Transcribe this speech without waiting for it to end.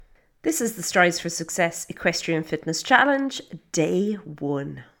This is the Strides for Success Equestrian Fitness Challenge, Day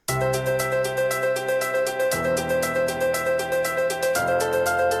 1.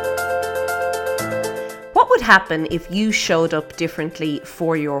 What would happen if you showed up differently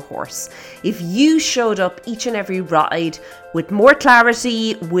for your horse? If you showed up each and every ride with more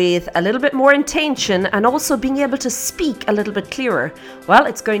clarity, with a little bit more intention, and also being able to speak a little bit clearer? Well,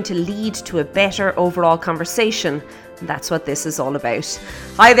 it's going to lead to a better overall conversation. And that's what this is all about.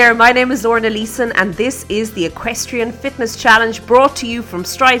 Hi there, my name is Lorna Leeson, and this is the Equestrian Fitness Challenge brought to you from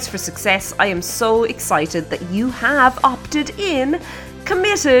Strides for Success. I am so excited that you have opted in,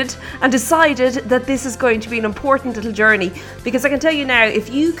 committed and decided that this is going to be an important little journey, because I can tell you now,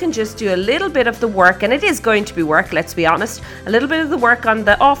 if you can just do a little bit of the work, and it is going to be work, let's be honest, a little bit of the work on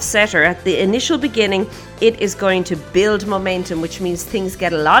the offsetter at the initial beginning, it is going to build momentum, which means things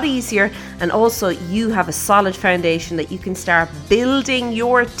get a lot easier, and also you have a solid foundation that you can start building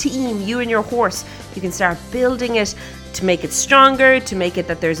your team, you and your horse. You can start building it to make it stronger, to make it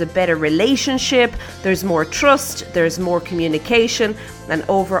that there's a better relationship, there's more trust, there's more communication, and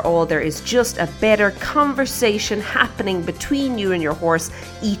overall there is just a better conversation happening between you and your horse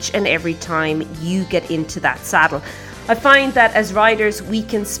each and every time you get into that saddle. I find that as riders we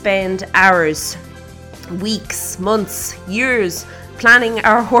can spend hours, weeks, months, years planning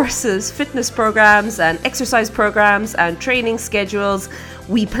our horses' fitness programs and exercise programs and training schedules.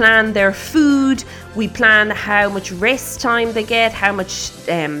 We plan their food, we plan how much rest time they get, how much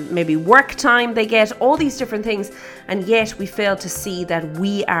maybe work time they get, all these different things, and yet we fail to see that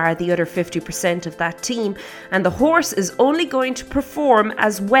we are the other 50% of that team, and the horse is only going to perform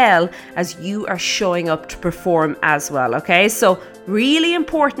as well as you are showing up to perform as well, okay? So really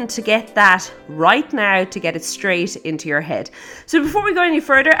important to get that right now, to get it straight into your head. So before we go any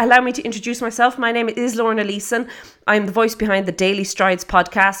further, allow me to introduce myself. My name is Lorna Leeson. I'm the voice behind the Daily Strides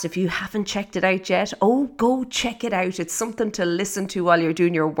podcast. If you haven't checked it out yet, go check it out. It's something to listen to while you're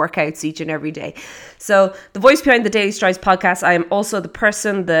doing your workouts each and every day. So the voice behind the Daily Strides podcast, I am also the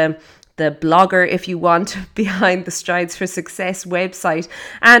person, the blogger, if you want, behind the Strides for Success website.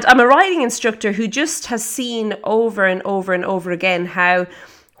 And I'm a riding instructor who just has seen over and over and over again how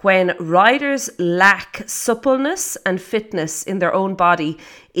when riders lack suppleness and fitness in their own body,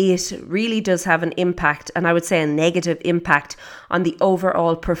 it really does have an impact, and I would say a negative impact, on the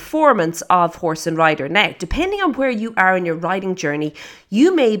overall performance of horse and rider. Now, depending on where you are in your riding journey,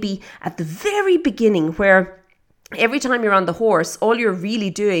 you may be at the very beginning where every time you're on the horse, all you're really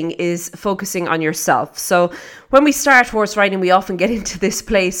doing is focusing on yourself. So when we start horse riding, we often get into this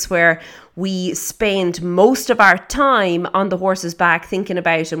place where we spend most of our time on the horse's back thinking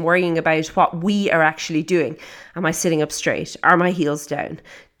about and worrying about what we are actually doing. Am I sitting up straight? Are my heels down?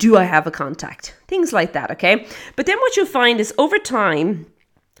 Do I have a contact? Things like that, okay? But then what you'll find is over time,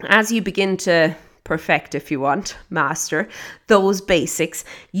 as you begin to perfect, if you want, master those basics,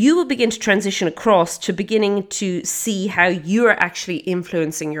 you will begin to transition across to beginning to see how you're actually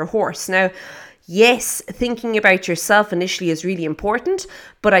influencing your horse. Now, yes, thinking about yourself initially is really important,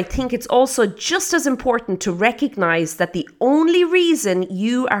 but I think it's also just as important to recognize that the only reason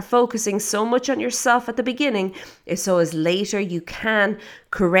you are focusing so much on yourself at the beginning is so as later you can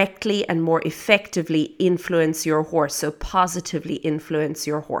correctly and more effectively influence your horse, so positively influence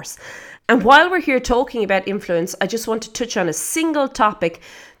your horse. And while we're here talking about influence, I just want to touch on a single topic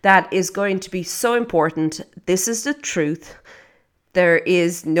that is going to be so important. This is the truth. There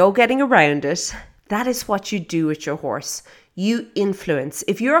is no getting around it. That is what you do with your horse. You influence.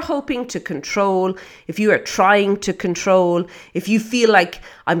 If you're hoping to control, if you are trying to control, if you feel like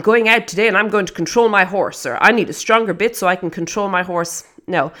I'm going out today and I'm going to control my horse, or I need a stronger bit so I can control my horse.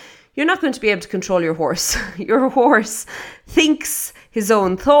 No, you're not going to be able to control your horse. Your horse thinks his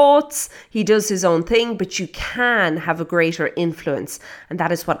own thoughts, he does his own thing, but you can have a greater influence. And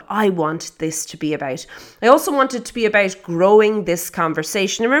that is what I want this to be about. I also want it to be about growing this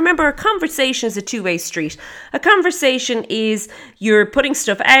conversation. And remember, a conversation is a two-way street. A conversation is you're putting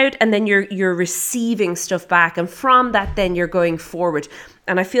stuff out and then you're receiving stuff back. And from that, then you're going forward.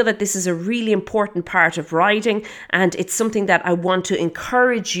 And I feel that this is a really important part of riding, and it's something that I want to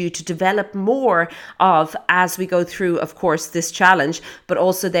encourage you to develop more of as we go through, of course, this challenge, but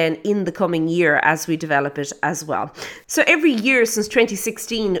also then in the coming year as we develop it as well. So every year since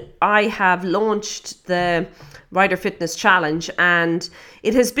 2016, I have launched the Rider Fitness Challenge, and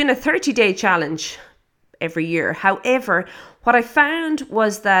it has been a 30-day challenge every year. However, what I found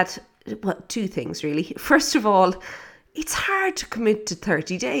was that, well, two things really. First of all, it's hard to commit to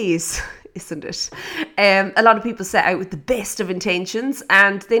 30 days. isn't it? A lot of people set out with the best of intentions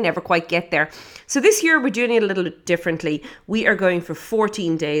and they never quite get there. So this year we're doing it a little bit differently. We are going for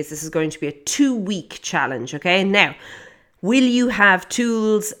 14 days. This is going to be a 2-week challenge, okay? Now, will you have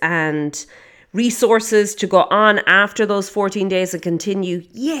tools and resources to go on after those 14 days and continue?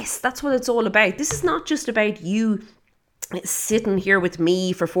 Yes, that's what it's all about. This is not just about you sitting here with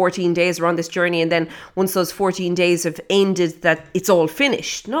me for 14 days. We're on this journey, and then once those 14 days have ended, that it's all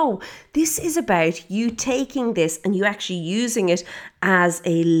finished. No, this is about you taking this and you actually using it as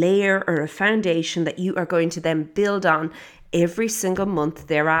a layer or a foundation that you are going to then build on every single month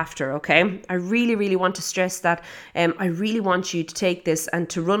thereafter, okay? I really, really want to stress that. I really want you to take this and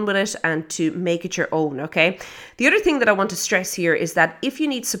to run with it and to make it your own, okay? The other thing that I want to stress here is that if you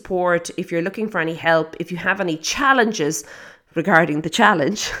need support, if you're looking for any help, if you have any challenges regarding the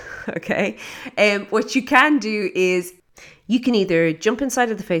challenge, okay, what you can do is you can either jump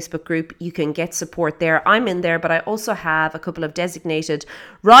inside of the Facebook group, you can get support there. I'm in there, but I also have a couple of designated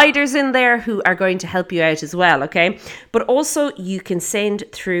riders in there who are going to help you out as well, okay? But also you can send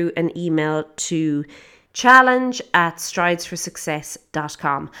through an email to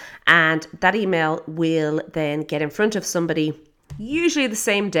challenge@stridesforsuccess.com, and that email will then get in front of somebody, usually the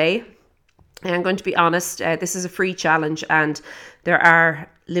same day. And I'm going to be honest, this is a free challenge and there are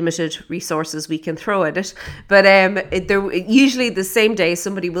limited resources we can throw at it, but usually the same day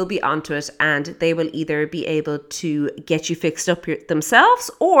somebody will be onto it and they will either be able to get you fixed up themselves,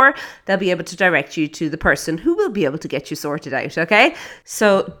 or they'll be able to direct you to the person who will be able to get you sorted out, okay?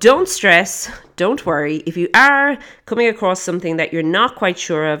 So don't stress, don't worry. If you are coming across something that you're not quite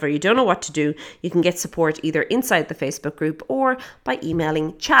sure of or you don't know what to do, you can get support either inside the Facebook group or by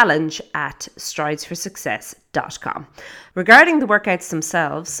emailing challenge@stridesforsuccess.com. Regarding the workouts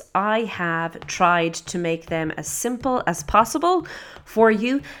themselves, I have tried to make them as simple as possible for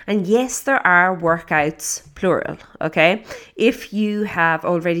you. And yes, there are workouts, plural, okay? If you have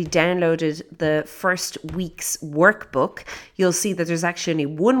already downloaded the first week's workbook, you'll see that there's actually only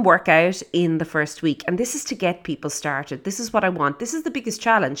one workout in the first week. And this is to get people started. This is what I want. This is the biggest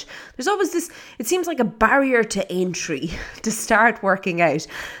challenge. There's always this, it seems like a barrier to entry to start working out.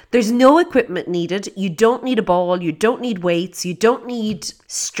 There's no equipment needed. You don't need a ball. You don't need weights. You don't need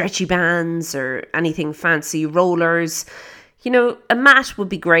stretchy bands or anything fancy, rollers. You know, a mat would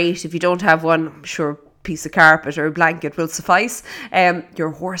be great. If you don't have one, I'm sure a piece of carpet or a blanket will suffice.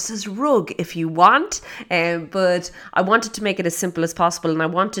 Your horse's rug if you want. But I wanted to make it as simple as possible, and I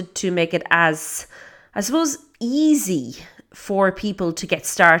wanted to make it as, I suppose, easy for people to get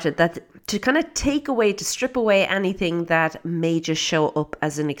started, that to kind of to strip away anything that may just show up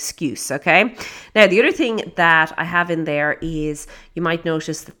as an excuse, okay? Now, the other thing that I have in there is, you might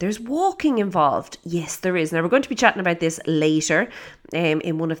notice that there's walking involved. Yes, there is. Now, we're going to be chatting about this later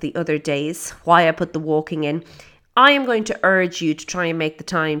in one of the other days, why I put the walking in. I am going to urge you to try and make the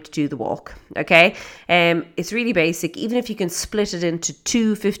time to do the walk, okay? It's really basic. Even if you can split it into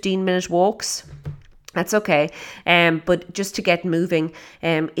 2 15-minute walks, that's okay. But just to get moving,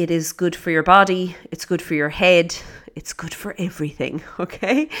 it is good for your body. It's good for your head. It's good for everything.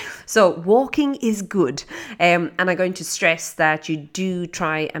 Okay. So walking is good. And I'm going to stress that you do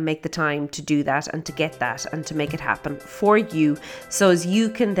try and make the time to do that and to get that and to make it happen for you. So as you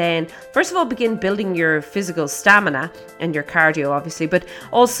can then, first of all, begin building your physical stamina and your cardio, obviously, but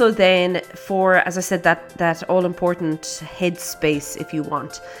also then for, as I said, that all important headspace if you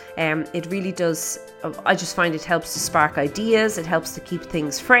want. It really does. I just find it helps to spark ideas, it helps to keep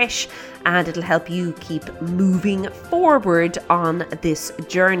things fresh, and it'll help you keep moving forward on this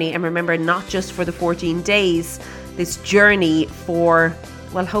journey. And remember, not just for the 14 days, this journey for,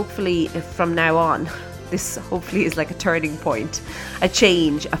 well, hopefully from now on, this hopefully is like a turning point, a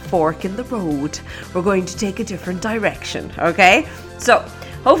change, a fork in the road. We're going to take a different direction, okay? So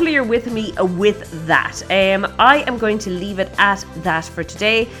hopefully you're with me with that. I am going to leave it at that for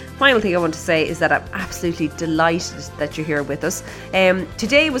today. Final thing I want to say is that I'm absolutely delighted that you're here with us.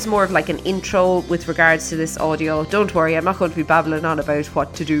 Today was more of like an intro with regards to this audio. Don't worry, I'm not going to be babbling on about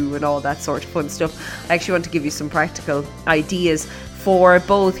what to do and all that sort of fun stuff. I actually want to give you some practical ideas for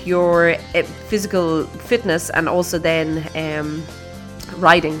both your physical fitness and also then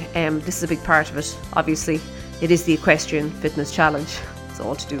riding. This is a big part of it. Obviously, it is the Equestrian Fitness Challenge. It's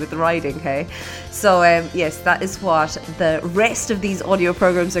all to do with the riding, hey? So yes, that is what the rest of these audio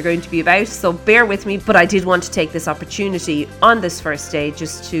programs are going to be about. So bear with me, but I did want to take this opportunity on this first day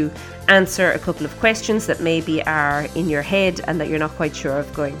just to answer a couple of questions that maybe are in your head and that you're not quite sure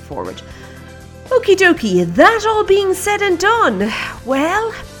of going forward. Okie dokie, that all being said and done,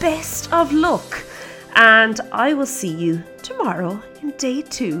 well, best of luck. and I will see you tomorrow in day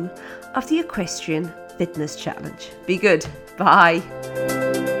 2 of the Equestrian Fitness Challenge. Be good. Bye.